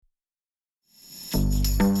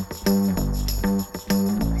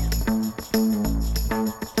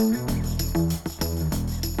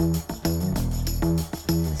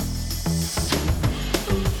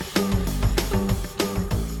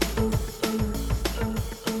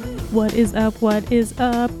What is up? What is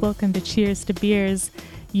up? Welcome to Cheers to Beers,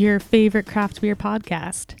 your favorite craft beer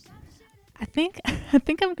podcast. I think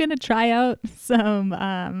I'm gonna try out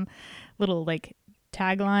some little like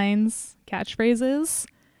taglines, catchphrases.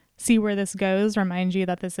 See where this goes. Remind you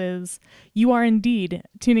that you are indeed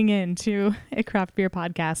tuning in to a craft beer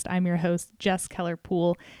podcast. I'm your host, Jess Keller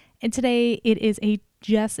Poole, and today it is a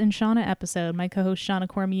Jess and Shauna episode. My co-host Shauna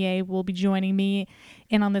Cormier will be joining me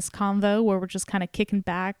in on this convo where we're just kind of kicking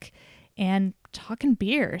back and talking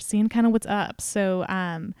beer, seeing kind of what's up. So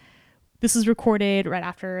this is recorded right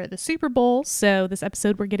after the Super Bowl. So this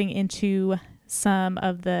episode we're getting into some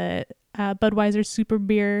of the Budweiser Super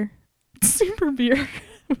Beer.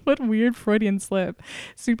 What weird Freudian slip.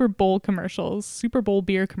 Super Bowl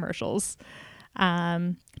beer commercials.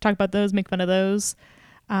 Talk about those, make fun of those.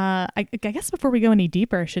 I guess before we go any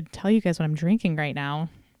deeper, I should tell you guys what I'm drinking right now.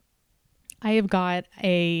 I have got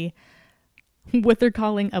what they're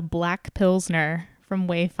calling a black Pilsner from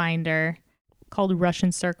Wayfinder called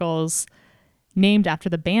Russian Circles, named after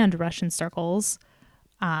the band Russian Circles,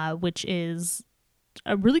 which is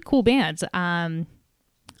a really cool band.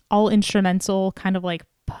 All instrumental, kind of like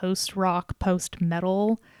post-rock,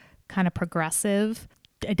 post-metal, kind of progressive.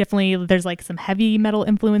 There's like some heavy metal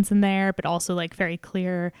influence in there, but also like very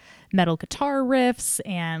clear metal guitar riffs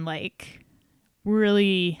and like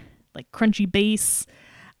really like crunchy bass.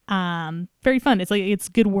 Very fun. It's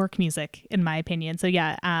good work music in my opinion. So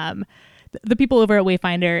yeah, the people over at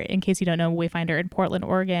Wayfinder, in case you don't know, Wayfinder in Portland,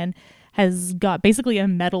 Oregon, has got basically a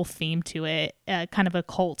metal theme to it, kind of a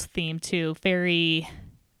cult theme too. Very,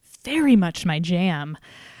 very much my jam.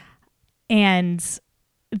 And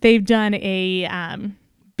they've done a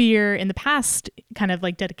beer in the past, kind of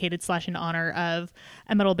like dedicated / in honor of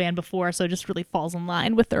a metal band before, so it just really falls in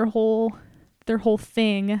line with their whole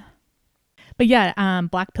thing. But yeah,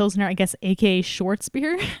 Black Pilsner, I guess, aka Shorts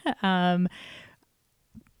beer. I've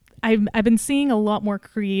been seeing a lot more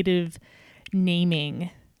creative naming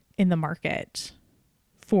in the market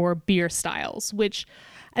for beer styles, which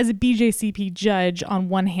as a BJCP judge on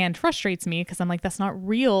one hand frustrates me because I'm like, that's not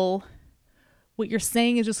real. What you're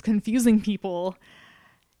saying is just confusing people.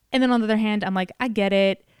 And then on the other hand, I'm like, I get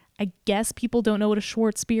it. I guess people don't know what a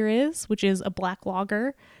Schwarz beer is, which is a black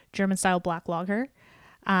lager, German style black lager.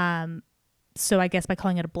 So I guess by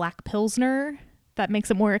calling it a black Pilsner, that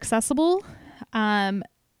makes it more accessible.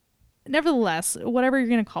 Nevertheless, whatever you're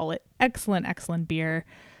going to call it, excellent, excellent beer.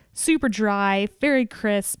 Super dry, very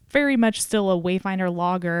crisp, very much still a Wayfinder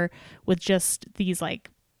lager with just these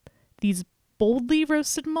boldly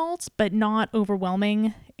roasted malts, but not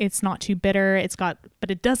overwhelming. It's not too bitter.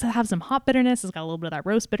 But it does have some hop bitterness. It's got a little bit of that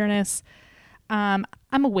roast bitterness. I'm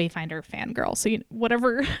a Wayfinder fangirl, so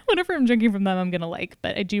whatever I'm drinking from them, I'm gonna like.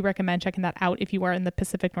 But I do recommend checking that out if you are in the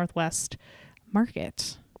Pacific Northwest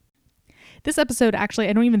market. This episode, actually,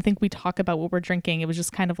 I don't even think we talk about what we're drinking. It was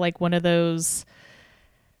just kind of like one of those.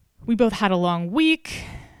 We both had a long week.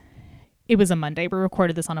 It was a Monday. We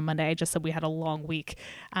recorded this on a Monday. I just said we had a long week.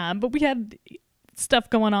 But we had stuff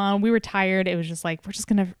going on. We were tired. It was just like, we're just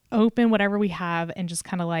going to open whatever we have and just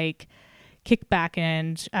kind of like kick back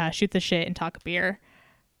and shoot the shit and talk beer.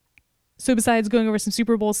 So besides going over some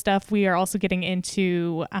Super Bowl stuff, we are also getting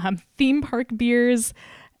into theme park beers,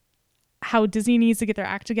 how Disney needs to get their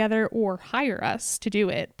act together or hire us to do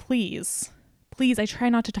it. Please. I try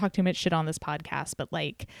not to talk too much shit on this podcast, but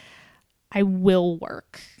like I will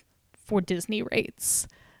work for Disney rates.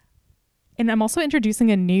 And I'm also introducing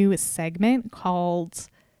a new segment called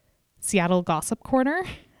Seattle Gossip Corner.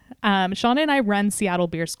 Shauna and I run Seattle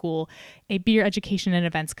Beer School, a beer education and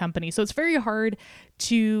events company. So it's very hard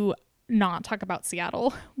to not talk about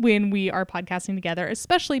Seattle when we are podcasting together,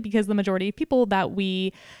 especially because the majority of people that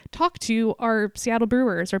we talk to are Seattle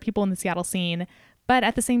brewers or people in the Seattle scene. But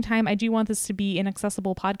at the same time, I do want this to be an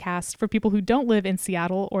accessible podcast for people who don't live in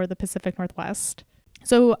Seattle or the Pacific Northwest.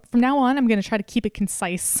 So from now on, I'm going to try to keep it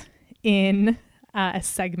concise in a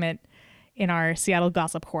segment in our Seattle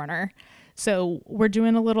Gossip Corner. So we're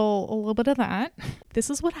doing a little bit of that. This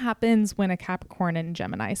is what happens when a Capricorn and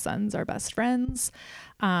Gemini suns are best friends.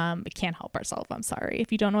 We can't help ourselves. I'm sorry.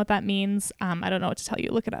 If you don't know what that means, I don't know what to tell you.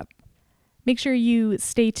 Look it up. Make sure you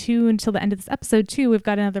stay tuned till the end of this episode too. We've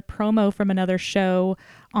got another promo from another show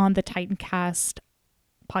on the Titancast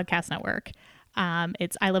podcast network.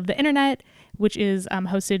 It's I Love the Internet, which is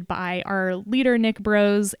hosted by our leader, Nick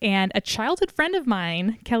Bros, and a childhood friend of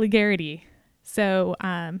mine, Kelly Garrity. So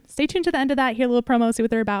stay tuned to the end of that, hear a little promo, see what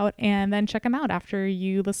they're about, and then check them out after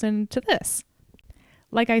you listen to this.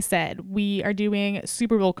 Like I said, we are doing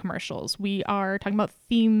Super Bowl commercials. We are talking about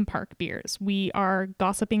theme park beers. We are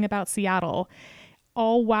gossiping about Seattle.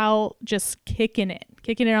 all while just kicking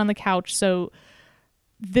it on the couch. So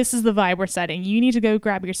this is the vibe we're setting. You need to go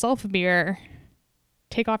grab yourself a beer,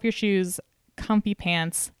 take off your shoes, comfy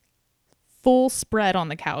pants, full spread on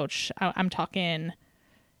the couch. I'm talking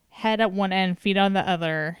head at one end, feet on the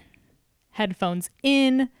other, headphones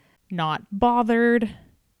in, not bothered.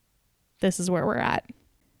 This is where we're at.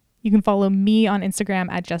 You can follow me on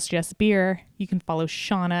Instagram at JustJustBeer. You can follow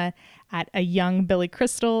Shauna at a young Billy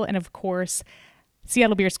Crystal, and of course,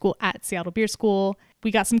 Seattle Beer School at Seattle Beer School.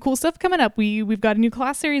 We got some cool stuff coming up. We've got a new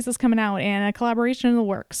class series that's coming out and a collaboration in the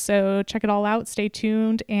works. So check it all out. Stay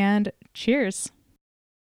tuned and cheers.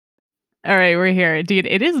 All right, we're here, dude.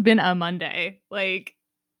 It has been a Monday. Like,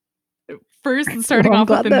 first starting off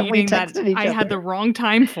with the meeting that I had the wrong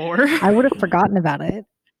time for. I would have forgotten about it.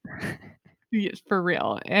 Yes, for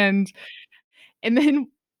real. And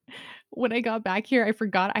then when I got back here, I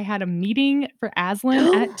forgot I had a meeting for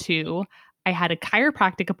Aslan at 2. I had a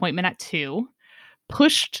chiropractic appointment at 2.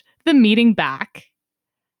 Pushed the meeting back.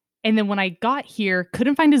 And then when I got here,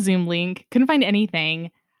 couldn't find a Zoom link, couldn't find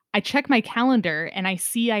anything. I check my calendar and I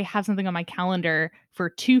see I have something on my calendar for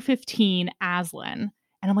 2:15 Aslan.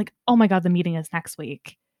 And I'm like, oh my God, the meeting is next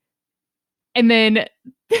week. And then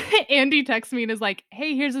Andy texts me and is like,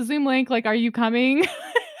 hey, here's a Zoom link. Like, are you coming?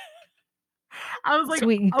 I was like, so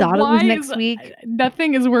wait, you thought it was next week?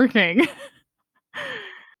 Nothing is working.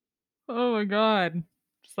 Oh my God.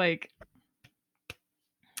 It's like,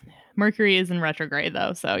 Mercury is in retrograde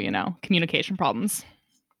though, so communication problems.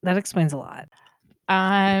 That explains a lot.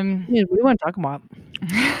 Yeah, what do you want to talk about?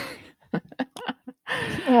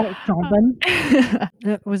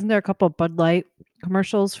 Wasn't there a couple of Bud Light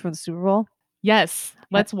commercials for the Super Bowl? Yes,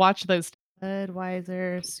 let's watch those.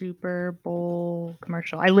 Budweiser Super Bowl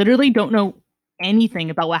commercial. I literally don't know anything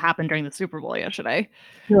about what happened during the Super Bowl yesterday.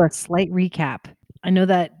 Do a slight recap. I know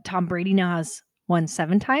that Tom Brady now has won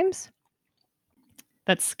 7 times.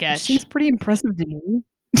 That's sketch. Seems pretty impressive to me.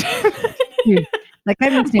 Dude, that guy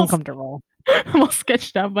makes me uncomfortable. I'm all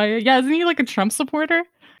sketched out by it. Yeah, isn't he like a Trump supporter?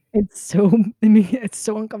 It's so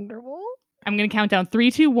uncomfortable. I'm gonna count down 3,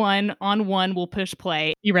 2, 1. On 1, we'll push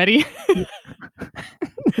play. You ready?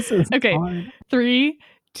 This is okay. hard. 3,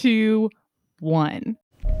 2, 1.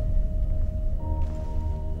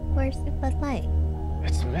 Where's the Bud Light?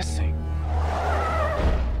 It's missing.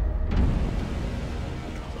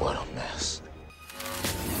 What a mess.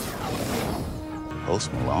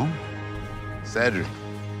 Post Malone? Cedric.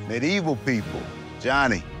 Medieval people.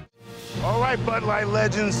 Johnny. All right, Bud Light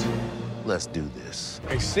legends. Let's do this.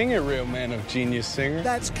 Hey, sing it, real man of genius singer.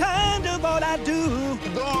 That's kind of all I do.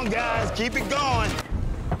 Keep going, guys. Keep it going.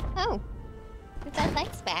 Oh, the Bud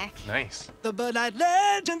Light's back. Nice. The Bud Light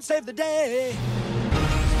legend saved the day.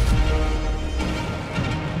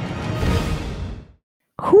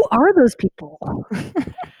 Who are those people?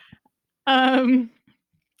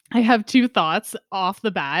 I have 2 thoughts off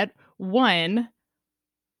the bat. One,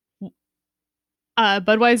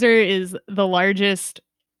 Budweiser is the largest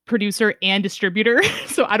producer and distributor,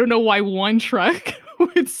 so I don't know why one truck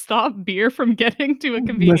would stop beer from getting to a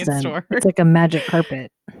convenience store. It's like a magic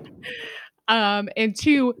carpet. And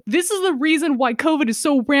 2, this is the reason why COVID is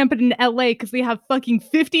so rampant in LA, because they have fucking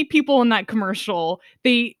 50 people in that commercial.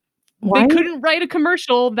 They couldn't write a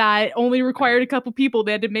commercial that only required a couple people.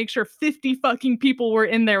 They had to make sure 50 fucking people were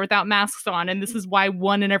in there without masks on. And this is why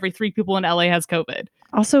 1 in every 3 people in LA has COVID.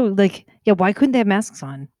 Also, why couldn't they have masks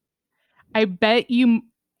on? I bet you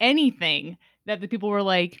anything that the people were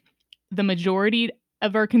like, the majority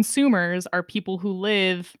of our consumers are people who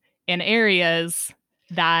live in areas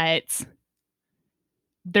that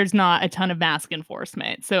there's not a ton of mask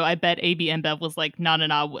enforcement. So I bet AB InBev was like, no,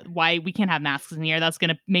 why we can't have masks in here? That's going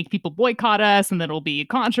to make people boycott us, and then it'll be a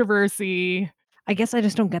controversy. I guess I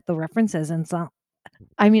just don't get the references. And it's not,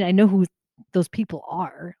 I mean, I know who those people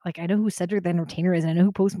are. Like, I know who Cedric the Entertainer is, and I know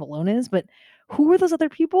who Post Malone is, but who were those other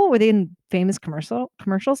people? Were they in famous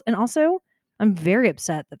commercials? And also, I'm very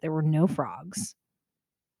upset that there were no frogs.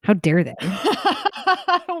 How dare they?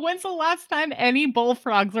 When's the last time any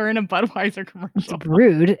bullfrogs are in a Budweiser commercial? It's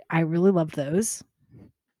rude. I really love those.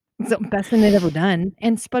 It's the best thing they've ever done.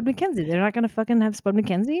 And Spud McKenzie. They're not going to fucking have Spud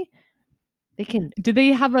McKenzie? They can. Do they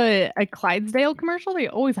have a Clydesdale commercial? They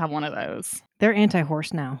always have one of those. They're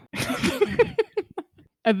anti-horse now.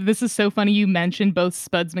 This is so funny you mentioned both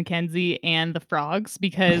Spuds McKenzie and the frogs,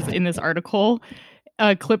 because in this article,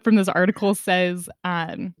 a clip from this article says,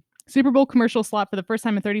 Super Bowl commercial slot for the first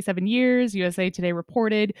time in 37 years. USA Today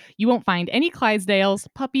reported, you won't find any Clydesdales,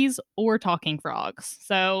 puppies, or talking frogs.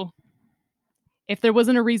 So if there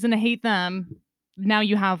wasn't a reason to hate them, now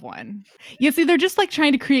you have one. Yeah, see, they're just like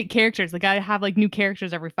trying to create characters. They gotta have like new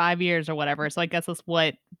characters every 5 years or whatever. So I guess that's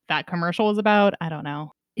what that commercial was about. I don't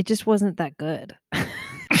know. It just wasn't that good.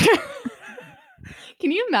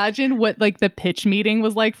 Can you imagine what like the pitch meeting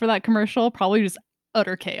was like for that commercial? Probably just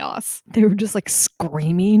utter chaos. They were just like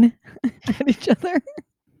screaming at each other.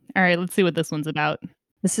 All right, let's see what this one's about.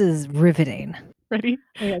 This is riveting. Ready?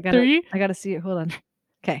 Wait, I Three. gotta see it. Hold on.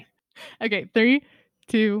 Okay. Okay, 3,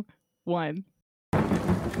 2, 1.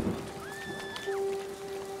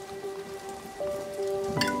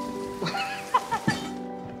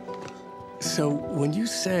 So when you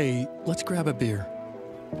say, let's grab a beer,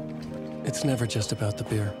 it's never just about the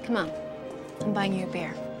beer. Come on. I'm buying you a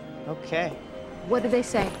beer. Okay. What did they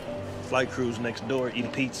say? Flight crews next door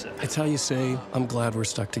eating pizza. It's how you say, I'm glad we're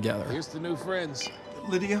stuck together. Here's the new friends.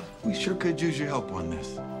 Lydia, we sure could use your help on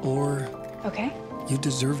this. Or, Okay. you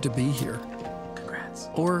deserve to be here. Congrats.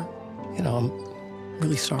 Or, I'm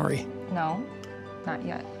really sorry. No, not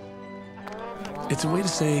yet. It's a way to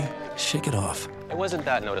say, shake it off. It wasn't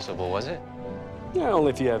that noticeable, was it? Yeah,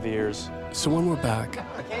 only if you have ears. So when we're back,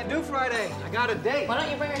 I can't do Friday. I got a date. Why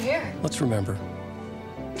don't you bring her here? let's remember,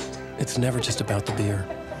 it's never just about the beer.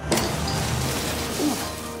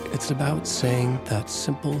 It's about saying that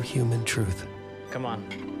simple human truth. Come on,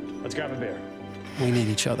 let's grab a beer. We need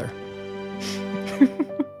each other.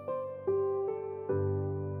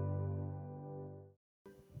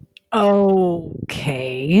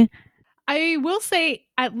 Okay. I will say,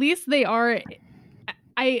 at least they are.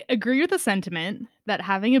 I agree with the sentiment that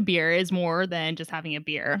having a beer is more than just having a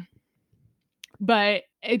beer. But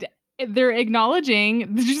they're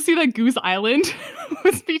acknowledging. Did you see that Goose Island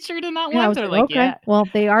was featured in that Yeah, I one? was They're like, like, okay. yeah, Well,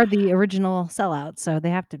 they are the original sellouts, so they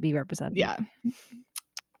have to be represented. yeah.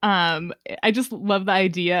 I just love the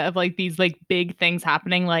idea of like these like big things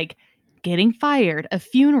happening, like getting fired, a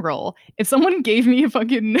funeral. If someone gave me a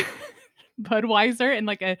fucking Budweiser and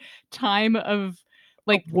like a time of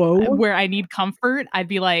like Whoa. where I need comfort, I'd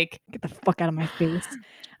be like, Get the fuck out of my face.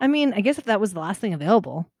 I mean, I guess if that was the last thing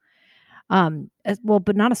available.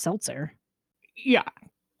 But not a seltzer. yeah.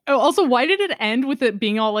 Oh, also, why did it end with it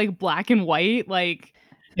being all like black and white? Like,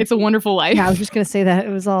 It's a Wonderful Life. Yeah, I was just gonna say that it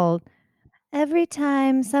was all. Every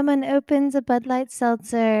time someone opens a Bud Light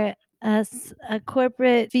seltzer, a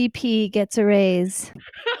corporate VP gets a raise.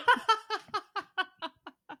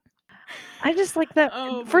 I just like that.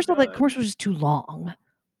 Oh my First of all, the God. commercial was just too long.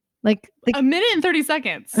 Like A minute and 30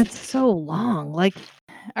 seconds. it's so long. Like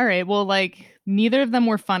All right. Well, like neither of them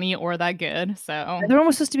were funny or that good. So they're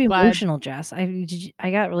almost supposed to be Glad- emotional, Jess. I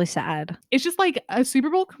got really sad. it's just like a Super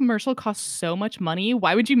Bowl commercial costs so much money.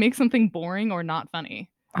 Why would you make something boring or not funny?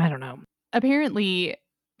 I don't know. Apparently,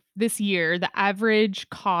 this year, the average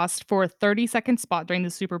cost for a 30-second spot during the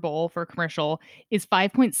Super Bowl for a commercial is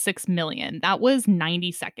 $5.6 million. That was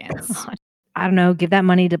 90 seconds. I don't know. Give that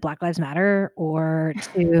money to Black Lives Matter or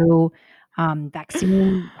to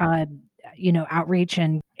vaccine, outreach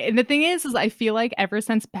and And the thing is I feel like ever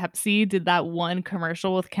since Pepsi did that one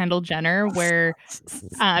commercial with Kendall Jenner where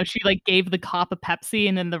she like gave the cop a Pepsi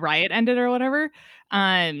and then the riot ended or whatever.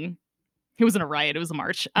 It wasn't a riot, it was a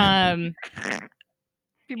march. And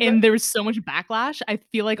there was so much backlash. I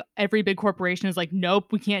feel like every big corporation is like,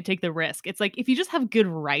 nope, we can't take the risk. It's like if you just have good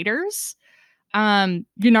writers,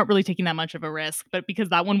 you're not really taking that much of a risk. But because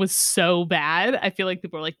that one was so bad, I feel like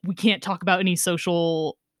people are like, we can't talk about any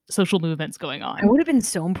social movements going on. I would have been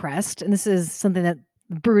so impressed. And this is something that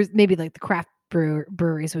brewers, maybe like the craft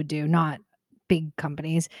breweries would do, not big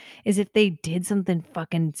companies, is if they did something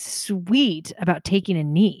fucking sweet about taking a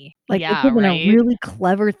knee. Like it Yeah, could have been right. a really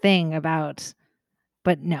clever thing about,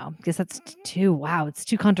 but no, because that's it's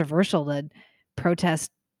too controversial to protest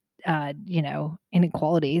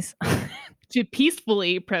inequalities. To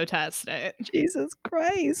peacefully protest it. Jesus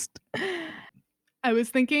Christ. I was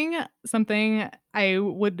thinking something I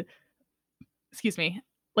would,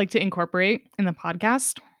 like to incorporate in the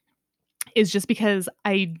podcast is just because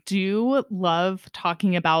I do love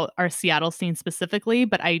talking about our Seattle scene specifically,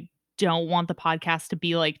 but I don't want the podcast to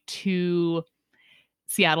be like too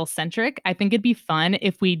Seattle centric. I think it'd be fun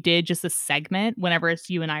if we did just a segment whenever it's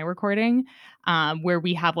you and I recording, where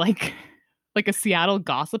we have like a Seattle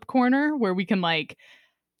gossip corner where we can like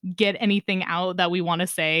get anything out that we want to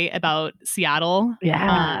say about Seattle.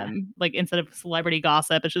 Yeah. Like instead of celebrity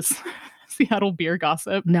gossip, it's just Seattle beer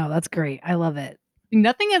gossip. No, that's great. I love it.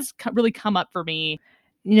 Nothing has really come up for me.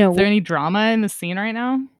 You know, Is there any drama in the scene right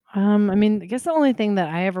now? I mean, I guess the only thing that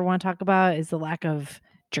I ever want to talk about is the lack of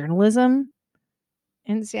journalism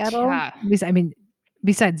in Seattle. Yeah.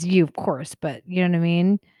 Besides you, of course, but you know what I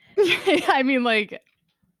mean? I mean, like,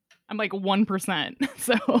 I'm like 1%.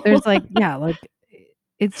 So There's like, yeah, like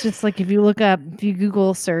It's just like if you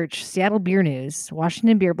Google search Seattle Beer News,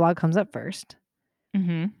 Washington Beer Blog comes up first.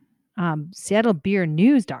 Mm-hmm.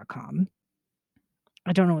 SeattleBeerNews.com.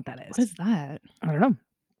 I don't know what that is. What is that? I don't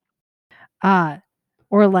know.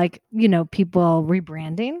 Or like, people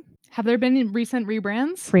rebranding. Have there been recent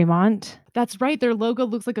rebrands? Fremont. That's right. Their logo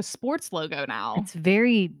looks like a sports logo now. It's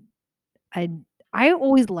very. I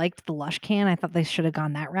always liked the Lush can. I thought they should have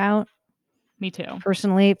gone that route. Me too.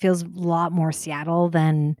 Personally, it feels a lot more Seattle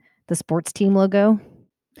than the sports team logo.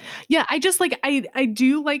 Yeah, I just like I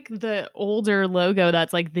do like the older logo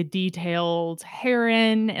that's like the detailed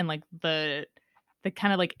heron and like the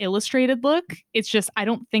kind of like illustrated look. It's just I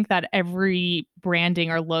don't think that every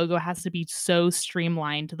branding or logo has to be so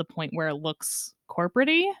streamlined to the point where it looks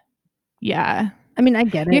corporate-y. Yeah. I mean, I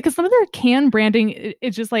get it. Yeah, because some of their can branding,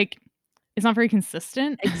 it's just like it's not very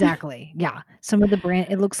consistent. Exactly. Yeah. Some of the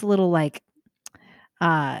brand, it looks a little like,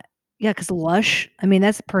 yeah, because Lush, I mean,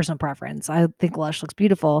 that's personal preference. I think Lush looks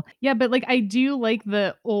beautiful. Yeah, but like I do like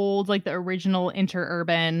the old, like the original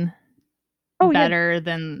Interurban yeah. better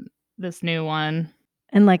than this new one.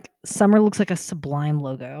 And like Summer looks like a Sublime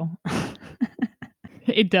logo.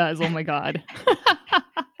 It does. Oh my God.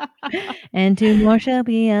 And two more shall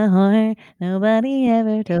be a whore. Nobody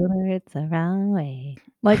ever told her it's the wrong way.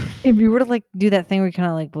 Like if you were to like do that thing where you kind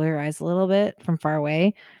of like blur your eyes a little bit from far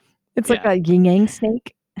away, it's like a yin yang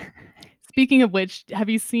snake. Speaking of which, have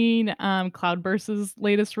you seen Cloudburst's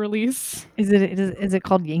latest release? Is it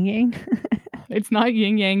called Yin Yang? It's not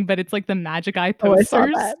Yin Yang, but it's like the Magic Eye Oh, I posters. saw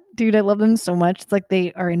that. Dude, I love them so much. It's like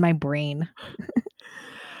they are in my brain.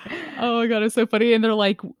 Oh my God, it's so funny. And they're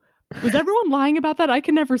like, was everyone lying about that? I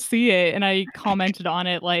can never see it. And I commented on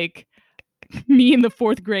it like, me in the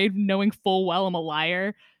 4th grade knowing full well I'm a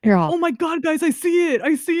liar. Oh my God, guys, I see it.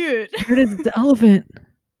 I see it. Here it is, the elephant.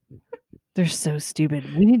 They're so stupid.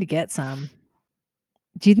 We need to get some.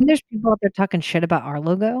 Do you think there's people out there talking shit about our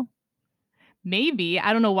logo? Maybe.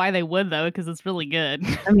 I don't know why they would though, because it's really good.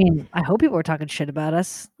 I mean, I hope people are talking shit about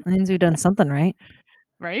us. That means we've done something right.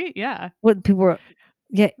 Right? Yeah. What people were,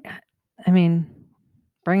 yeah. I mean,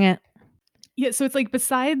 bring it. Yeah. So it's like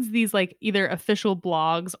besides these like either official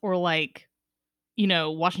blogs or like,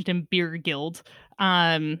 Washington Beer Guild,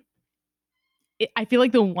 I feel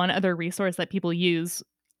like the one other resource that people use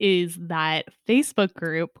is that Facebook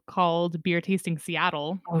group called Beer Tasting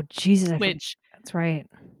Seattle. Oh Jesus, which that's right.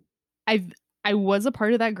 I was a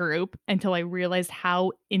part of that group until I realized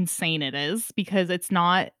how insane it is because it's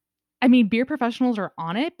not. I mean, beer professionals are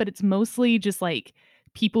on it, but it's mostly just like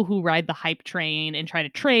people who ride the hype train and try to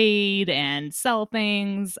trade and sell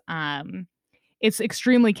things. It's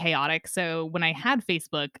extremely chaotic. So when I had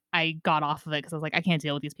Facebook, I got off of it because I was like, I can't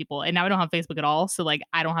deal with these people. And now I don't have Facebook at all. So like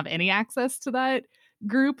I don't have any access to that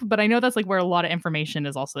group. But I know that's like where a lot of information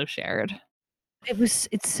is also shared. It's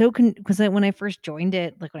so because when I first joined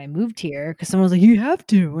it, like when I moved here, because someone was like, you have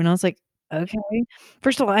to. And I was like, okay.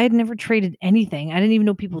 First of all, I had never traded anything. I didn't even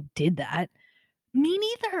know people did that. Me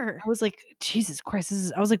neither. I was like, Jesus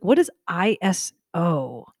Christ. I was like, what is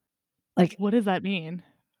ISO? Like, what does that mean?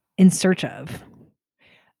 In search of.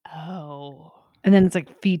 Oh. And then it's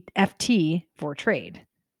like FT for trade.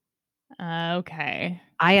 Okay.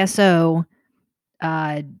 ISO,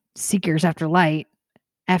 Seekers After Light,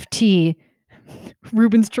 FT,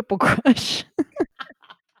 Ruben's Triple Crush.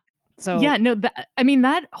 So yeah, no, I mean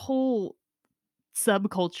that whole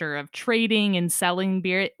subculture of trading and selling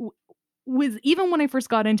beer was, even when I first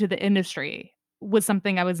got into the industry, was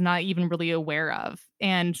something I was not even really aware of.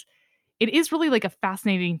 And it is really like a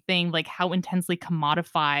fascinating thing, like how intensely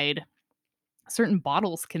commodified certain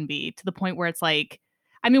bottles can be to the point where it's like,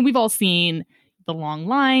 I mean, we've all seen the long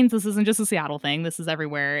lines. This isn't just a Seattle thing. This is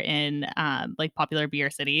everywhere in like popular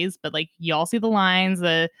beer cities, but like you all see the lines,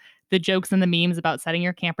 the jokes and the memes about setting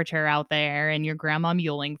your camper chair out there and your grandma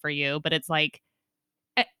muling for you. But it's like,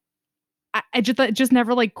 it just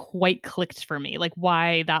never like quite clicked for me, like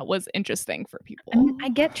why that was interesting for people. I mean, I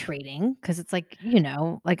get trading because it's like,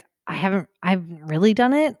 like I've really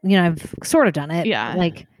done it. I've sort of done it. Yeah.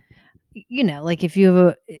 Like, like if you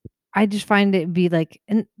have I just find it be like,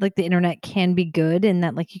 and like the internet can be good in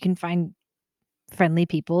that like you can find friendly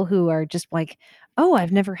people who are just like, oh,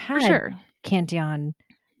 I've never had Cantillon,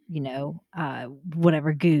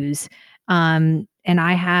 whatever goose. And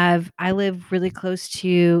I live really close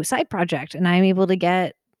to Side Project and I'm able to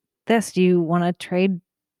get this. Do you want to trade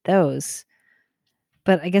those?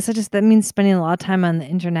 But I guess that means spending a lot of time on the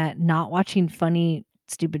internet, not watching funny,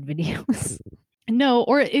 stupid videos. No,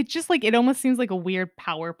 or it just like, it almost seems like a weird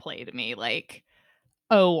power play to me. Like,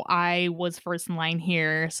 oh, I was first in line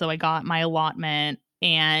here, so I got my allotment.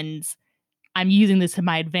 And I'm using this to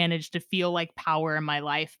my advantage to feel like power in my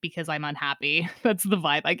life because I'm unhappy. That's the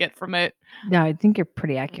vibe I get from it. No, I think you're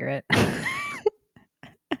pretty accurate.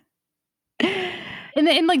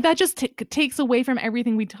 And like that just takes away from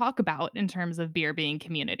everything we talk about in terms of beer being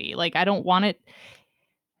community. Like I don't want it.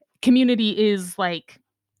 Community is like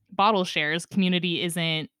bottle shares. Community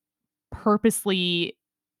isn't purposely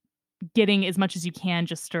getting as much as you can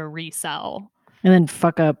just to resell. And then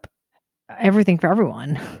fuck up everything for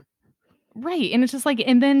everyone. Right. And it's just like,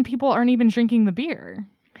 and then people aren't even drinking the beer.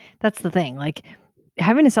 That's the thing. Like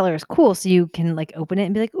having a cellar is cool, so you can like open it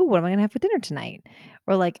and be like, "Ooh, what am I gonna have for dinner tonight?"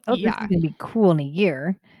 Or like, "Oh, this is Yeah. gonna be cool in a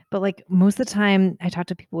year." But like most of the time, I talk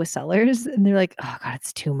to people with cellars, and they're like, "Oh God,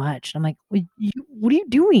 it's too much." And I'm like, well, "What are you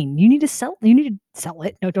doing? You need to sell. You need to sell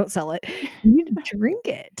it. No, don't sell it. You need to drink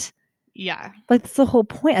it." Yeah. Like that's the whole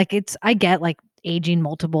point. Like I get like aging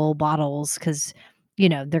multiple bottles because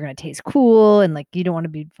they're gonna taste cool and like you don't want to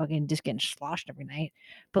be fucking just getting sloshed every night.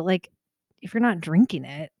 But like if you're not drinking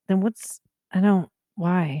it, then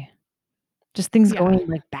why? Just things Yeah. going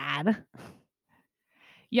like bad.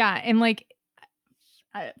 Yeah. And like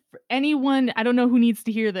for anyone, I don't know who needs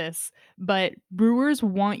to hear this, but brewers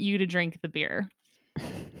want you to drink the beer.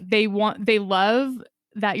 They love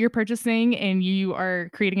that you're purchasing and you are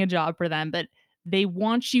creating a job for them, but they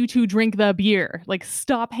want you to drink the beer. Like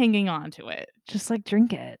stop hanging on to it. Just like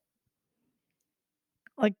drink it.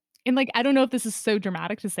 And like I don't know if this is so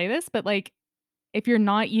dramatic to say this, but like if you're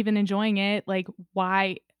not even enjoying it, like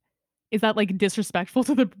why is that like disrespectful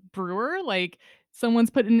to the brewer? Like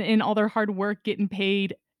someone's putting in all their hard work getting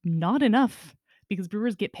paid not enough because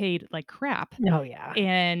brewers get paid like crap. Oh yeah.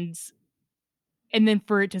 And then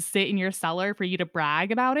for it to sit in your cellar for you to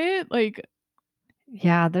brag about it, like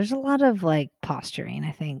Yeah, there's a lot of like posturing,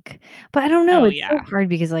 I think. But I don't know, oh it's so yeah. hard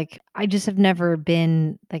because like I just have never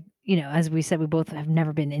been like, as we said, we both have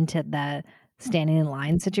never been into that standing in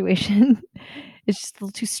line situation. It's just a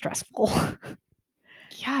little too stressful.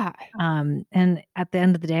 Yeah. And at the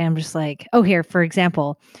end of the day, I'm just like, oh, here, for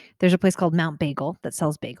example, there's a place called Mount Bagel that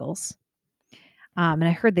sells bagels. And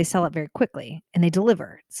I heard they sell it very quickly and they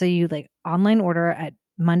deliver. So you like online order at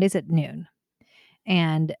Mondays at noon.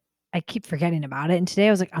 And I keep forgetting about it. And today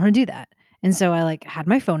I was like, I'm gonna do that. And so I like had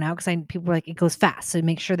my phone out because people were like, it goes fast. So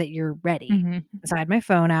make sure that you're ready. Mhm. So I had my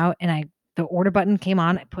phone out and the order button came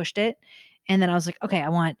on, I pushed it. And then I was like, okay,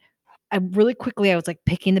 I really quickly, I was like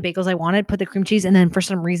picking the bagels I wanted, put the cream cheese. And then for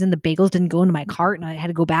some reason the bagels didn't go into my cart and I had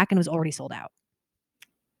to go back and it was already sold out.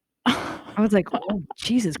 I was like, oh,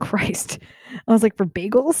 Jesus Christ. I was like, for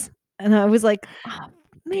bagels? And I was like, oh,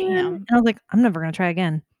 man. Damn. And I was like, I'm never going to try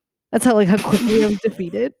again. That's how quickly I was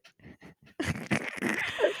defeated.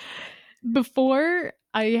 Before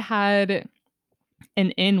I had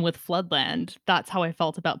an in with Floodland, that's how I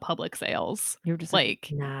felt about public sales. You were just like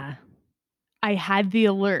nah. I had the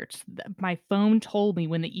alert. My phone told me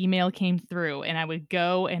when the email came through, and I would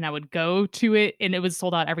go to it, and it was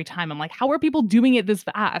sold out every time. I'm like, how are people doing it this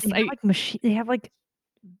fast? They have like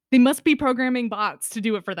they must be programming bots to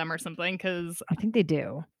do it for them or something. Because I think they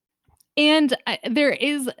do. And there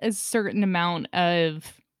is a certain amount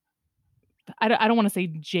of I don't want to say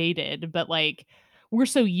jaded, but like we're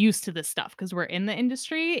so used to this stuff because we're in the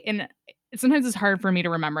industry, and sometimes it's hard for me to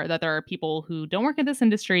remember that there are people who don't work in this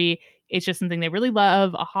industry. It's just something they really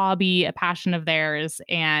love, a hobby, a passion of theirs.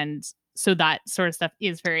 And so that sort of stuff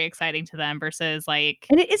is very exciting to them versus like.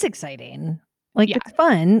 And it is exciting. Like Yeah. it's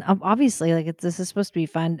fun. Obviously, like this is supposed to be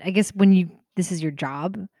fun. I guess when this is your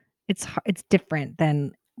job, it's different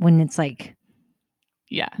than when it's like,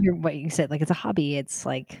 yeah, what you said, like it's a hobby. It's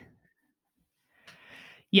like,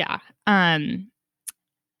 yeah.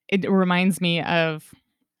 It reminds me of,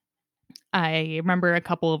 I remember a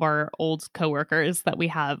couple of our old coworkers that we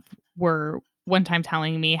have were one time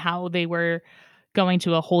telling me how they were going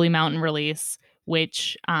to a Holy Mountain release,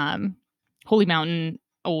 which Holy Mountain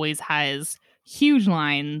always has huge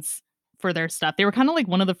lines for their stuff. They were kind of like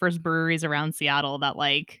one of the first breweries around Seattle that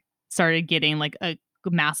like started getting like a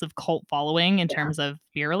massive cult following in terms of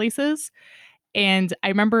beer releases. And I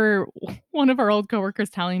remember one of our old coworkers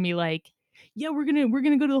telling me like, yeah, we're gonna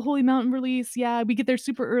go to the Holy Mountain release. Yeah, we get there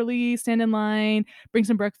super early, stand in line, bring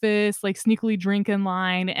some breakfast, like sneakily drink in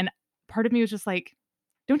line. And part of me was just like,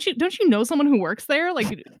 don't you know someone who works there?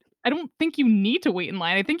 Like, I don't think you need to wait in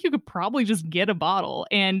line. I think you could probably just get a bottle.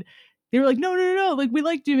 And they were like, no, like we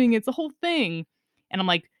like doing it. It's a whole thing. And I'm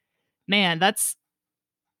like, man, that's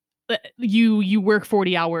you work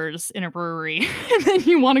 40 hours in a brewery and then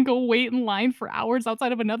you want to go wait in line for hours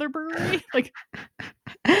outside of another brewery. Like,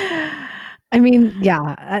 I mean,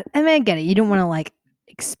 yeah. I mean, I get it. You don't want to like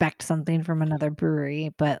expect something from another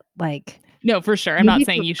brewery, but like, No, for sure. I'm not Maybe if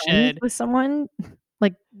saying you're you friends should. with someone,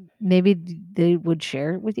 like maybe they would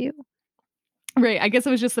share it with you. Right. I guess it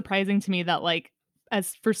was just surprising to me that, like,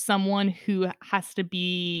 as for someone who has to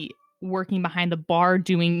be working behind the bar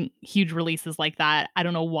doing huge releases like that, I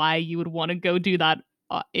don't know why you would want to go do that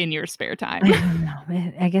in your spare time. I don't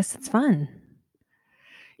know. I guess it's fun.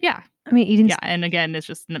 Yeah. I mean, eating Yeah. And again, it's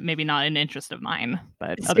just maybe not an interest of mine,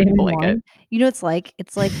 but other standing people in like it. line. You know, it's like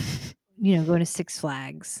going to Six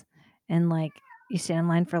Flags and like you stand in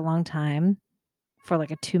line for a long time for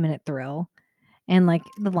like a 2-minute thrill, and like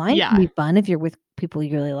the line Yeah. can be fun if you're with people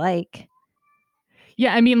you really like.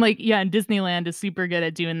 Yeah, I mean, like, yeah, and Disneyland is super good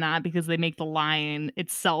at doing that because they make the line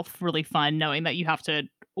itself really fun, knowing that you have to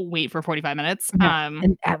wait for 45 minutes. Yeah,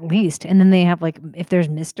 and at least, and then they have like if there's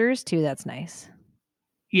misters too, that's nice.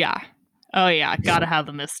 Yeah. Oh yeah, gotta have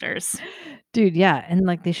the misters. Dude, yeah, and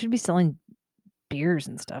like they should be selling beers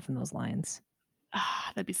and stuff in those lines.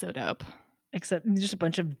 Ah, that'd be so dope. Except just a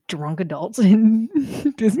bunch of drunk adults in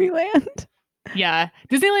Disneyland. Yeah,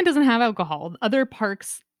 Disneyland doesn't have alcohol. Other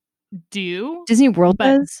parks do, Disney World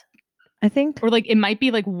but does, I think. or like it might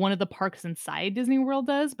be like one of the parks inside Disney World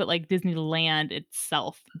does, but like Disneyland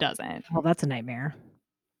itself doesn't. Well, that's a nightmare.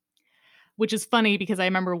 Which is funny because I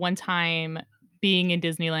remember one time being in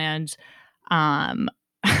Disneyland. Oh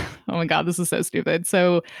my God, this is so stupid.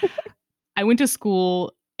 So I went to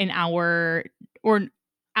school an hour or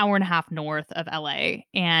hour and a half north of LA.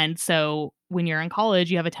 And so when you're in college,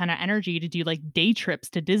 you have a ton of energy to do like day trips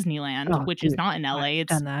to Disneyland, Oh, which is dude, not in LA. I've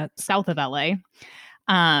It's done that. south of LA.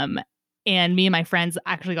 And me and my friends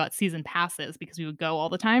actually got season passes because we would go all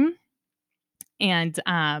the time. And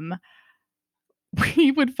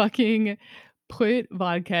we would fucking put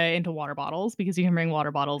vodka into water bottles because you can bring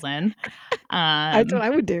water bottles in. That's what I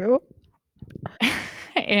would do.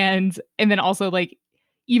 and then also like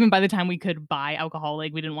even by the time we could buy alcohol,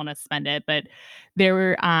 like we didn't want to spend it, but there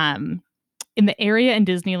were in the area in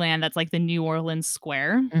Disneyland that's like the New Orleans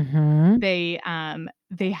Square, Mm-hmm.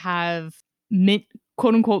 they have mint,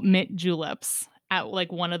 quote unquote, mint juleps at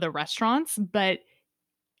like one of the restaurants, but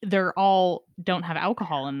they're all don't have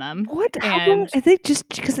alcohol in them. What? How And I think just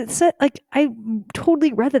because it said like I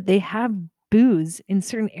totally read that they have booze in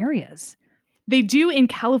certain areas. they do in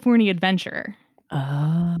California Adventure,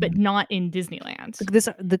 Oh. but not in Disneyland.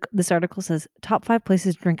 Look, this article says top 5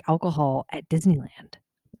 places to drink alcohol at Disneyland.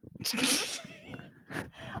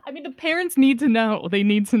 I mean, the parents need to know. They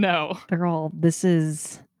need to know. It's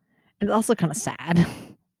also kind of sad.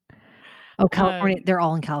 Oh, California. They're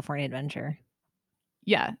all in California Adventure.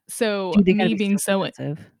 Yeah. So Dude, they gotta me be being so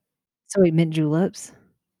expensive. So wait, mint juleps?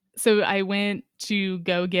 So I went to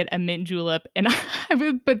go get a mint julep, and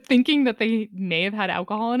but thinking that they may have had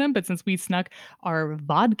alcohol in them, but since we snuck our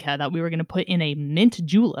vodka that we were going to put in a mint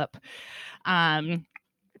julep,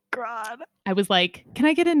 God. I was like, "Can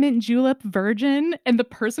I get a mint julep virgin?" And the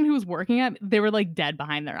person who was working at, they were like dead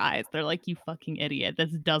behind their eyes. They're like, "You fucking idiot!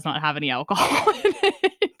 This does not have any alcohol in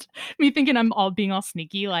it." Me thinking I'm all being all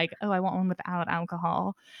sneaky, like, "Oh, I want one without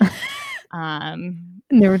alcohol." And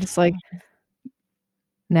they were just like,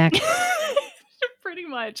 next. Pretty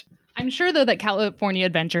much. I'm sure though that California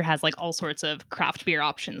Adventure has like all sorts of craft beer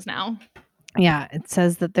options now. Yeah, it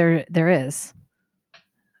says that there is.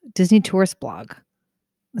 Disney Tourist Blog.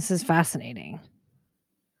 This is fascinating.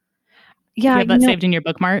 Yeah, you have that saved in your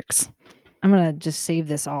bookmarks. I'm gonna just save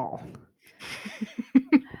this all.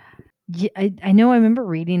 Yeah, I know. I remember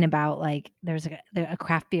reading about like there's a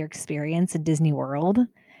craft beer experience in Disney World,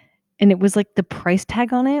 and it was like the price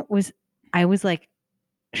tag on it was I was like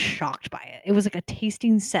shocked by it. It was like a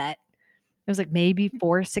tasting set. It was like maybe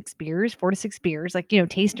 4 to 6 beers, like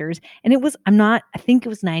tasters, and it was I think it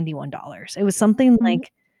was $91. It was something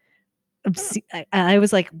like I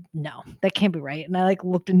was like, no, that can't be right. And I like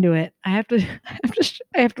looked into it. I have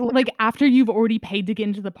to like after you've already paid to get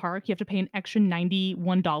into the park, you have to pay an extra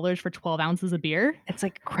 $91 for 12 ounces of beer. It's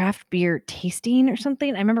like craft beer tasting or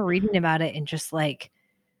something. I remember reading about it and just like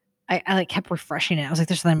I like kept refreshing it. I was like,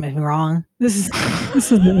 there's something wrong. This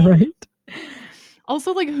isn't right.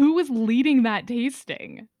 Also, like who was leading that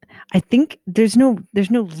tasting? I think there's no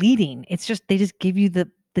leading. It's just they just give you the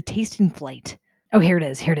tasting flight. Oh, here it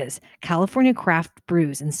is. California Craft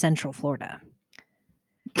Brews in Central Florida.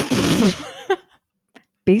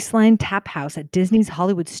 Baseline Tap House at Disney's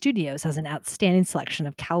Hollywood Studios has an outstanding selection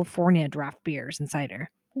of California draft beers and cider.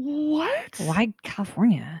 What? Why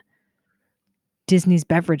California? Disney's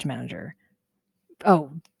beverage manager.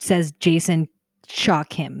 Oh, says Jason Shaw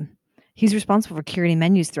Kim. He's responsible for curating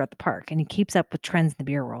menus throughout the park, and he keeps up with trends in the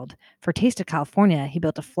beer world. For Taste of California, he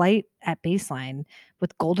built a flight at Baseline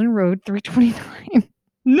with Golden Road 329.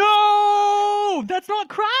 No, That's not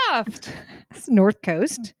craft. It's North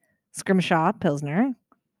Coast, Scrimshaw Pilsner,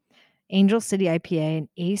 Angel City IPA, and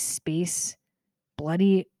Ace Space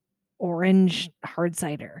Bloody Orange Hard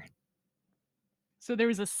Cider. So there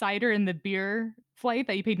was a cider in the beer flight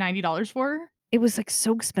that you paid $90 for? It was like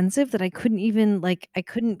so expensive that I couldn't even I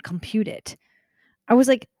couldn't compute it. I was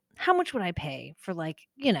like, how much would I pay for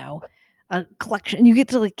a collection? You get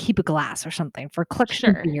to like keep a glass or something for a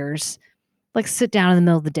collection Sure. of beers. Like sit down in the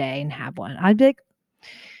middle of the day and have one. I'd be like,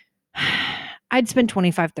 I'd spend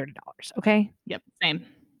 $25, $30. Okay. Yep, same.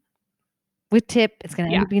 With tip, it's gonna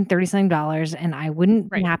end Yeah. up being $30 and I wouldn't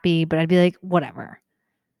be Right. happy, but I'd be like, whatever.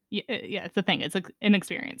 Yeah, it's a thing. It's like an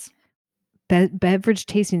experience. Beverage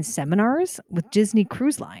tasting seminars with Disney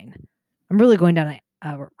Cruise Line. I'm really going down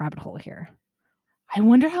a rabbit hole here. I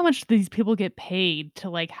wonder how much these people get paid to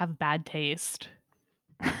like have bad taste.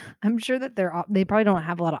 I'm sure that they probably don't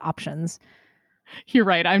have a lot of options. You're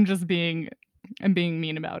right. I'm being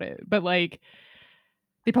mean about it. But like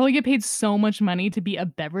they probably get paid so much money to be a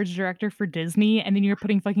beverage director for Disney, and then you're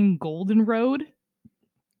putting fucking Golden Road.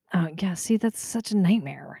 Oh yeah, see, that's such a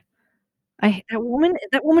nightmare. That woman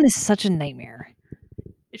is such a nightmare.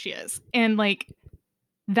 She is. And like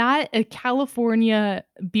that a California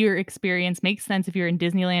beer experience makes sense if you're in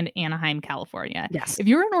Disneyland, Anaheim, California. Yes. If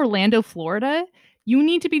you're in Orlando, Florida, you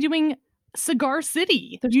need to be doing Cigar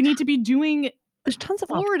City. You need to be doing There's tons of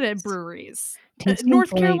Florida options. breweries. Tasting North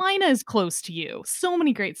Point. Carolina is close to you. So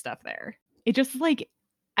many great stuff there. It just like,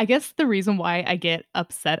 I guess the reason why I get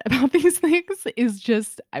upset about these things is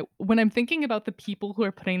just when I'm thinking about the people who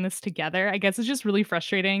are putting this together, I guess it's just really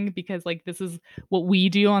frustrating because like this is what we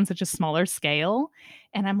do on such a smaller scale.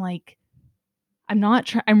 And I'm like,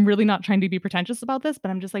 I'm really not trying to be pretentious about this,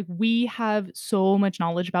 but I'm just like, we have so much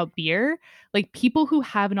knowledge about beer. Like people who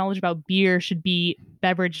have knowledge about beer should be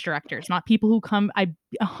beverage directors, not people who come. I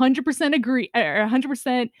 100% agree or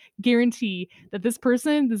 100% guarantee that this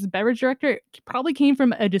beverage director probably came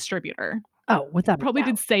from a distributor. Oh, without Probably a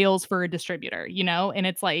doubt. did sales for a distributor, and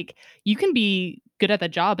it's like you can be good at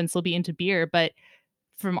that job and still be into beer. But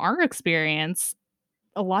from our experience,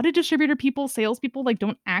 a lot of distributor people, salespeople, like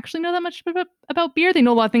don't actually know that much about beer. They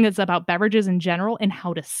know a lot of things about beverages in general and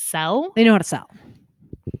how to sell. They know how to sell.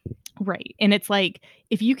 Right. And it's like,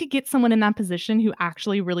 if you could get someone in that position who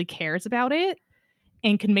actually really cares about it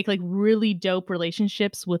and can make like really dope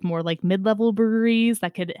relationships with more like mid-level breweries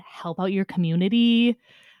that could help out your community,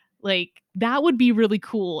 like that would be really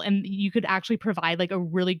cool. And you could actually provide like a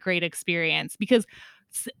really great experience because,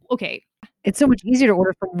 okay. It's so much easier to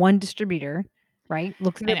order from one distributor. Right?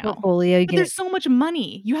 Look through their portfolio. But there's so much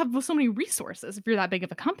money. You have so many resources if you're that big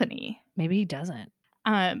of a company. Maybe he doesn't.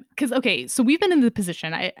 Because okay, so we've been in the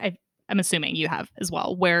position. I'm assuming you have as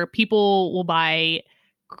well, where people will buy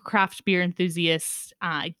craft beer enthusiasts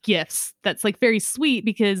gifts that's like very sweet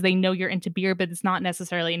because they know you're into beer, but it's not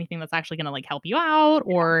necessarily anything that's actually going to like help you out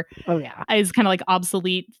or is kind of like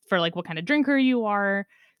obsolete for like what kind of drinker you are.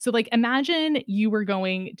 So like imagine you were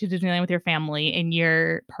going to Disneyland with your family and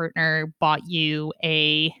your partner bought you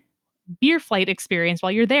a beer flight experience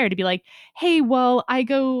while you're there to be like, hey, well, I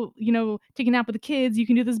go, take a nap with the kids. You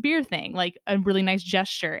can do this beer thing, like a really nice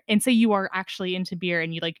gesture. And say you are actually into beer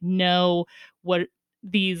and you like know what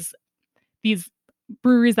these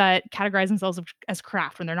breweries that categorize themselves as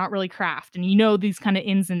craft when they're not really craft, and these kind of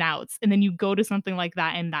ins and outs. And then you go to something like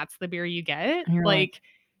that and that's the beer you get. Like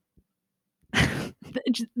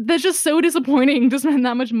that's just so disappointing to spend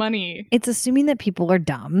that much money. It's assuming that people are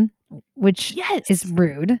dumb, which is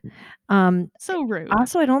rude. So rude.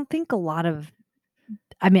 Also, I don't think a lot of,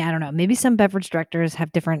 I don't know, maybe some beverage directors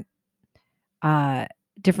have different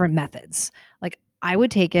methods. Like I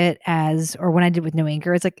would take it as, or when I did with No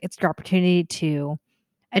Anchor, it's like, it's your opportunity to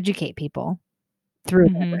educate people through a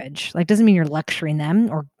beverage. Like doesn't mean you're lecturing them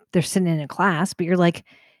or they're sitting in a class, but you're like,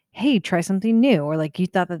 hey, try something new. Or like you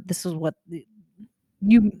thought that this was what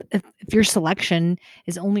if your selection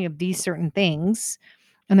is only of these certain things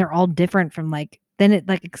and they're all different from like, then it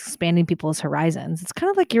like expanding people's horizons. It's kind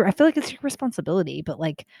of like I feel like it's your responsibility, but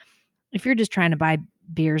like if you're just trying to buy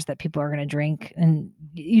beers that people are going to drink and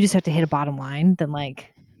you just have to hit a bottom line, then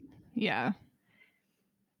like, yeah,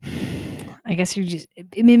 I guess you're just,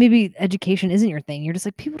 maybe education isn't your thing. You're just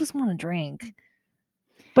like, people just want to drink.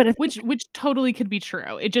 But which totally could be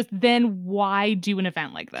true. It just, then why do an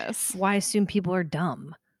event like this? Why assume people are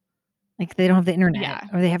dumb? Like they don't have the internet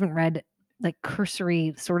or they haven't read like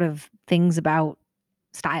cursory sort of things about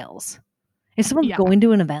styles. If someone's going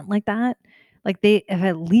to an event like that, like they have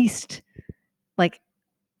at least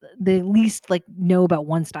know about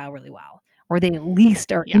one style really well, or they at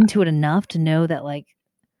least are into it enough to know that like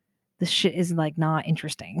this shit is like not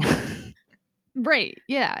interesting. Right.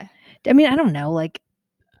 Yeah. I mean, I don't know. Like,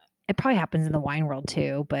 it probably happens in the wine world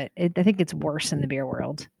too, but I think it's worse in the beer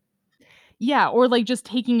world. Yeah, or like just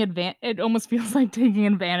taking advantage. It almost feels like taking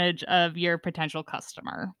advantage of your potential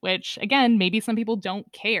customer, which again, maybe some people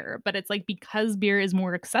don't care, but it's like because beer is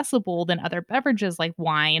more accessible than other beverages like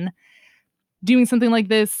wine, doing something like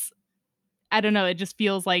this, I don't know, it just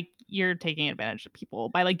feels like you're taking advantage of people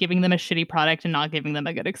by like giving them a shitty product and not giving them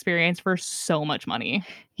a good experience for so much money.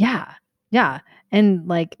 Yeah. Yeah. And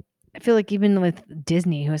like, I feel like even with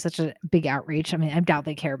Disney, who has such a big outreach, I mean, I doubt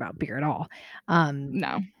they care about beer at all.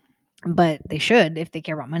 No. But they should if they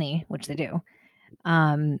care about money, which they do.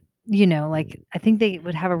 You know, like I think they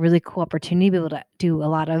would have a really cool opportunity to be able to do a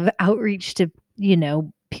lot of outreach to, you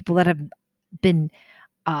know, people that have been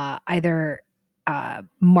either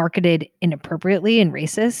marketed inappropriately and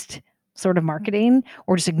racist sort of marketing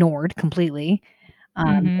or just ignored completely,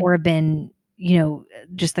 or have been, you know,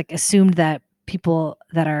 just like assumed that people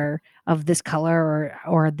that are of this color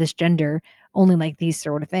or this gender only like these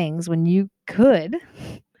sort of things when you could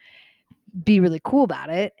be really cool about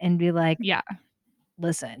it and be like, Yeah.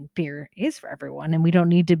 listen, beer is for everyone. And we don't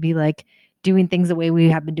need to be like doing things the way we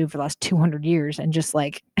have been doing for the last 200 years and just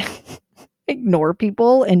like ignore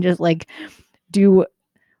people and just like do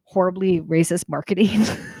horribly racist marketing.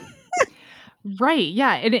 Right.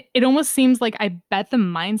 Yeah. It almost seems like I bet the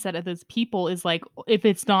mindset of those people is like, if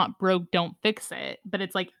it's not broke, don't fix it. But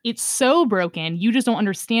it's like, it's so broken. You just don't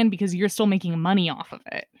understand because you're still making money off of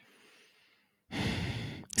it.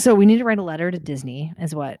 So we need to write a letter to Disney,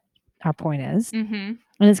 is what our point is. Mm-hmm. And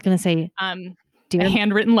it's going to say, dear, a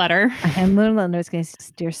handwritten letter. A handwritten letter is going to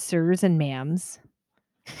say, dear sirs and ma'ams,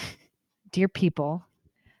 dear people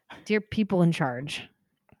in charge.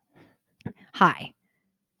 Hi.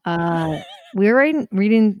 We were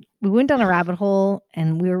reading, we went down a rabbit hole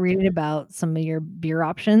and we were reading about some of your beer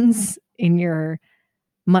options in your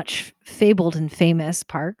much fabled and famous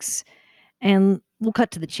parks. And we'll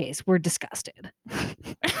cut to the chase. We're disgusted.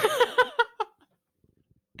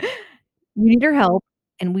 We need your help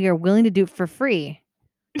and we are willing to do it for free.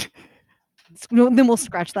 Then we'll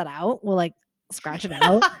scratch that out. We'll like scratch it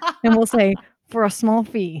out and we'll say for a small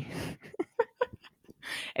fee.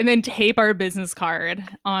 And then tape our business card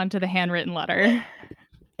onto the handwritten letter.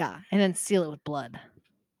 Yeah. And then seal it with blood.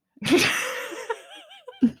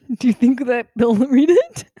 Do you think that they'll read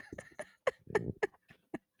it?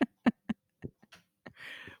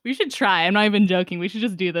 We should try. I'm not even joking. We should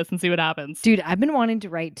just do this and see what happens. Dude, I've been wanting to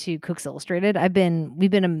write to Cooks Illustrated.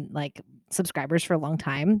 We've been like subscribers for a long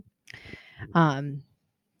time. I'm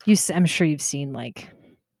sure you've seen like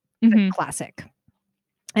the classic.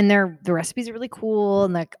 And the recipes are really cool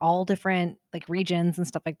and like all different like regions and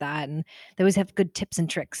stuff like that. And they always have good tips and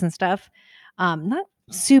tricks and stuff. Not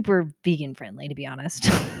super vegan friendly, to be honest.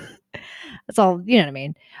 That's all, you know what I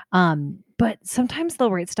mean? But sometimes they'll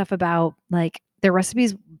write stuff about like their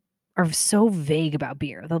recipes are so vague about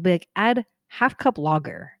beer. They'll be like, add half cup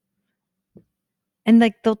lager. And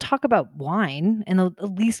like they'll talk about wine and they'll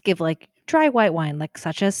at least give like dry white wine, like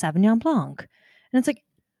such as Sauvignon Blanc. And it's like,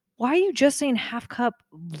 why are you just saying half cup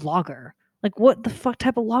lager? Like what the fuck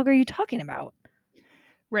type of lager are you talking about?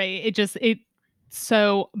 Right.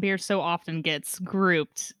 Beer so often gets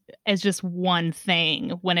grouped as just one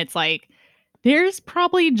thing when it's like there's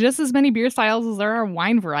probably just as many beer styles as there are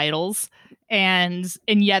wine varietals and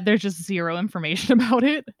yet there's just zero information about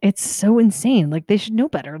it. It's so insane. Like they should know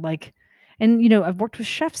better. Like, and you know, I've worked with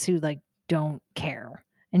chefs who like don't care.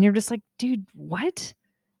 And you're just like, dude, what?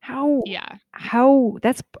 How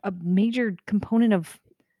that's a major component of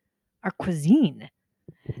our cuisine.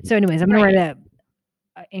 So anyways, I'm gonna write a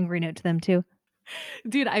angry note to them too.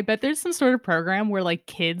 Dude, I bet there's some sort of program where like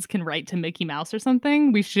kids can write to Mickey Mouse or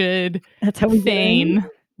something. We should That's how we feign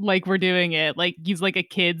like we're doing it. Like use like a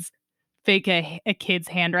kid's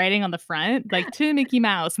handwriting on the front, like to Mickey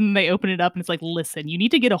Mouse, and then they open it up and it's like, listen, you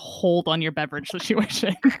need to get a hold on your beverage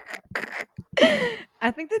situation.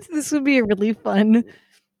 I think this would be a really fun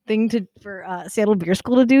thing for Seattle Beer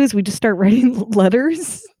School to do is we just start writing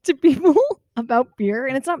letters to people about beer,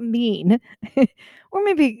 and it's not mean, or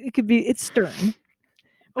maybe it's stern.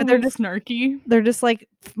 But they're just snarky. They're just like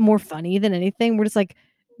more funny than anything. We're just like,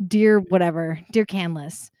 dear whatever, dear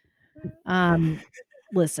Canless,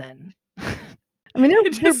 listen. I mean,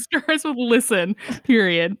 it just starts with listen.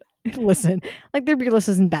 Period. Listen, like their beer list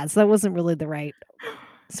isn't bad, so that wasn't really the right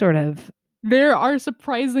sort of. There are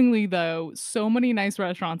surprisingly, though, so many nice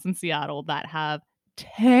restaurants in Seattle that have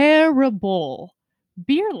terrible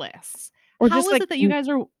beer lists. Or How just is like it that you guys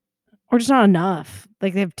are, or just not enough?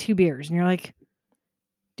 Like they have 2 beers, and you're like,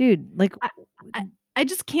 dude, like I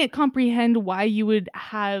just can't comprehend why you would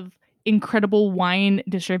have incredible wine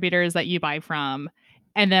distributors that you buy from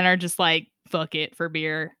and then are just like, fuck it for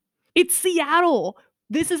beer. It's Seattle.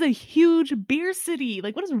 This is a huge beer city.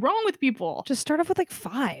 Like, what is wrong with people? Just start off with like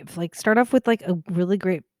 5. Like start off with like a really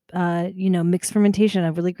great mixed fermentation,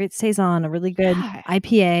 a really great saison, a really good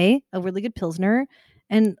IPA, a really good pilsner,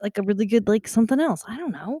 and like a really good like something else. I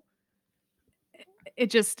don't know.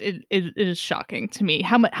 It is shocking to me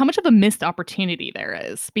how much of a missed opportunity there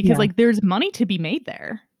is, because Yeah. like there's money to be made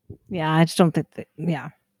there. Yeah, I just don't think that. Yeah.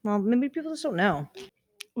 Well, maybe people just don't know.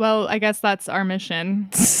 Well, I guess that's our mission.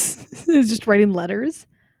 It's just writing letters.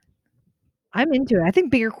 I'm into it. I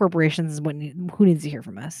think bigger corporations is who needs to hear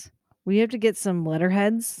from us. We have to get some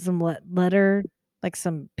letterheads, some letter, like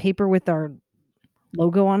some paper with our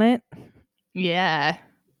logo on it. Yeah.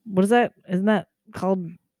 What is that? Isn't that called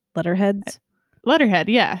letterheads? Letterhead,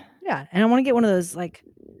 yeah. Yeah, and I want to get one of those like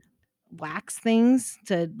wax things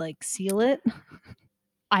to like seal it.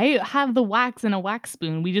 I have the wax in a wax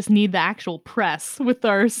spoon. We just need the actual press with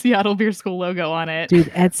our Seattle Beer School logo on it. Dude,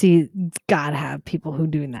 Etsy's gotta have people who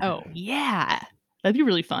doing that. Oh, yeah. That'd be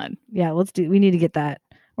really fun. Yeah, we need to get that.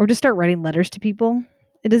 Or just start writing letters to people.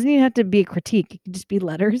 It doesn't even have to be a critique. It can just be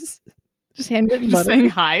letters. Just handwritten Just letters. saying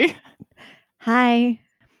hi. Hi.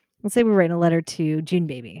 Let's say we're writing a letter to June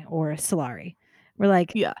Baby or Solari. We're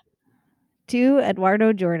like, yeah. To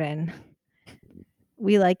Eduardo Jordan,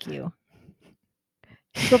 we like you.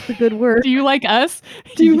 Keep up the good work. Do you like us?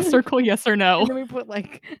 Do you circle yes or no? And then we put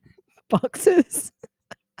like boxes.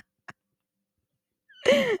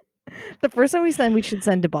 The first one we send, we should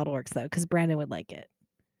send to BottleWorks though, because Brandon would like it.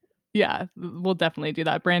 Yeah, we'll definitely do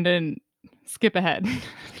that. Brandon, skip ahead.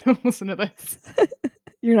 Don't listen to this.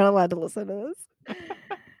 You're not allowed to listen to this.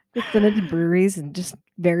 Just send it to breweries and just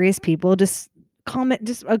various people. Just comment,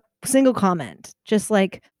 just a single comment. Just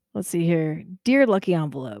like, let's see here. Dear Lucky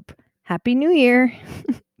Envelope, Happy New Year.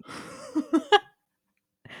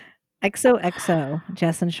 XOXO,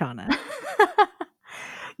 Jess and Shauna.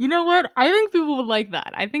 You know what? I think people would like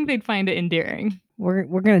that. I think they'd find it endearing. We're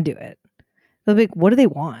gonna do it. They'll be like, what do they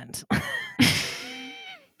want?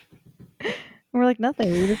 We're like,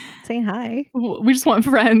 nothing. We're just saying hi. We just want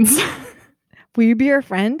friends. Will you be our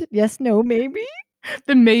friend? Yes, no, maybe?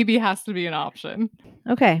 The maybe has to be an option.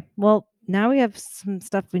 Okay. Well, now we have some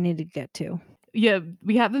stuff we need to get to. Yeah,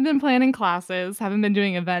 we haven't been planning classes, haven't been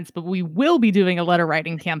doing events, but we will be doing a letter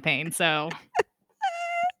writing campaign. So,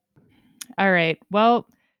 all right. Well,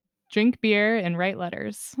 drink beer and write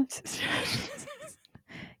letters.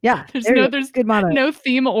 Yeah, there's good motto. No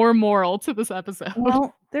theme or moral to this episode.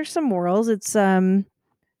 Well, there's some morals. It's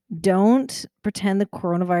don't pretend the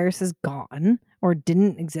coronavirus is gone or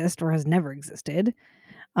didn't exist or has never existed.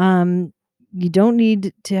 You don't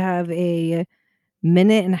need to have a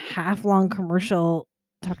minute and a half long commercial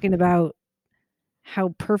talking about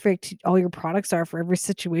how perfect all your products are for every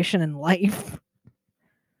situation in life.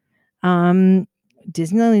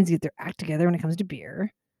 Disneyland needs to get their act together when it comes to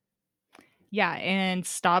beer. Yeah, and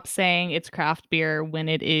stop saying it's craft beer when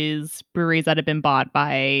it is breweries that have been bought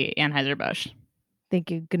by Anheuser-Busch.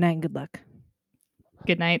 Thank you. Good night and good luck.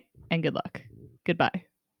 Good night and good luck. Goodbye.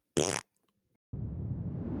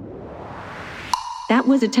 That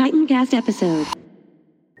was a TitanCast episode.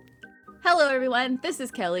 Hello, everyone. This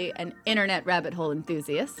is Kelly, an internet rabbit hole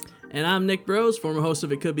enthusiast. And I'm Nick Bros, former host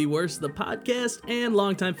of It Could Be Worse, the podcast, and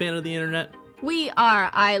longtime fan of the internet. We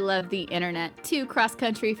are I Love the Internet, two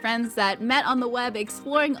cross-country friends that met on the web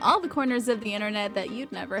exploring all the corners of the internet that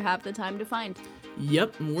you'd never have the time to find.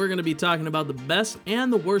 Yep, and we're going to be talking about the best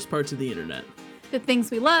and the worst parts of the internet. The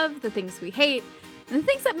things we love, the things we hate, and the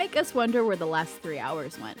things that make us wonder where the last 3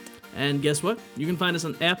 hours went. And guess what? You can find us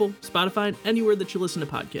on Apple, Spotify, and anywhere that you listen to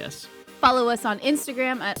podcasts. Follow us on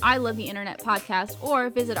Instagram at I Love the Internet Podcast,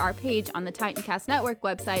 or visit our page on the TitanCast Network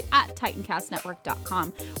website at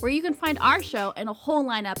titancastnetwork.com, where you can find our show and a whole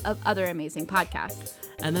lineup of other amazing podcasts.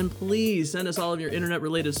 And then please send us all of your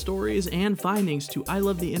internet-related stories and findings to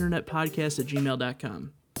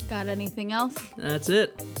ilovetheinternetpodcast@gmail.com. Got anything else? That's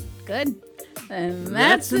it. Good. And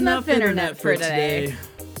that's enough internet for today.